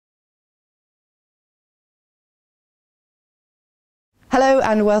Hello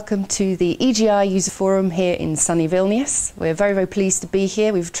and welcome to the EGI User Forum here in sunny Vilnius. We're very, very pleased to be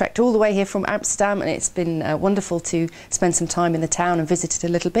here. We've trekked all the way here from Amsterdam and it's been wonderful to spend some time in the town and visit it a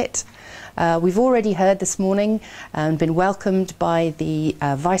little bit. We've already heard this morning and been welcomed by the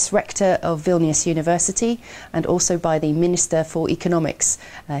Vice Rector of Vilnius University and also by the Minister for Economics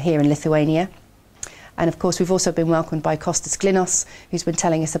here in Lithuania. And of course we've also been welcomed by Kostas Klinos, who's been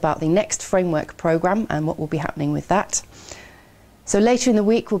telling us about the next framework programme and what will be happening with that. So later in the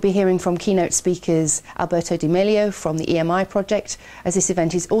week we'll be hearing from keynote speakers Alberto Di Melio from the EMI project, as this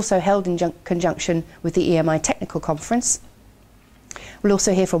event is also held in conjunction with the EMI Technical Conference. We'll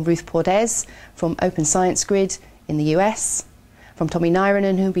also hear from Ruth Pordes from Open Science Grid in the US, from Tommi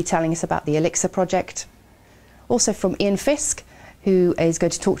Nairanen, who will be telling us about the Elixir project, also from Ian Fisk, who is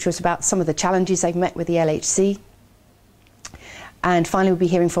going to talk to us about some of the challenges they've met with the LHC. And finally we'll be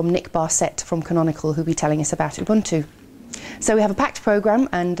hearing from Nick Barset from Canonical, who will be telling us about Ubuntu. So we have a packed programme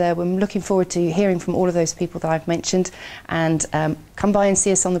and we're looking forward to hearing from all of those people that I've mentioned, and come by and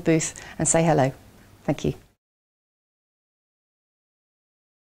see us on the booth and say hello. Thank you.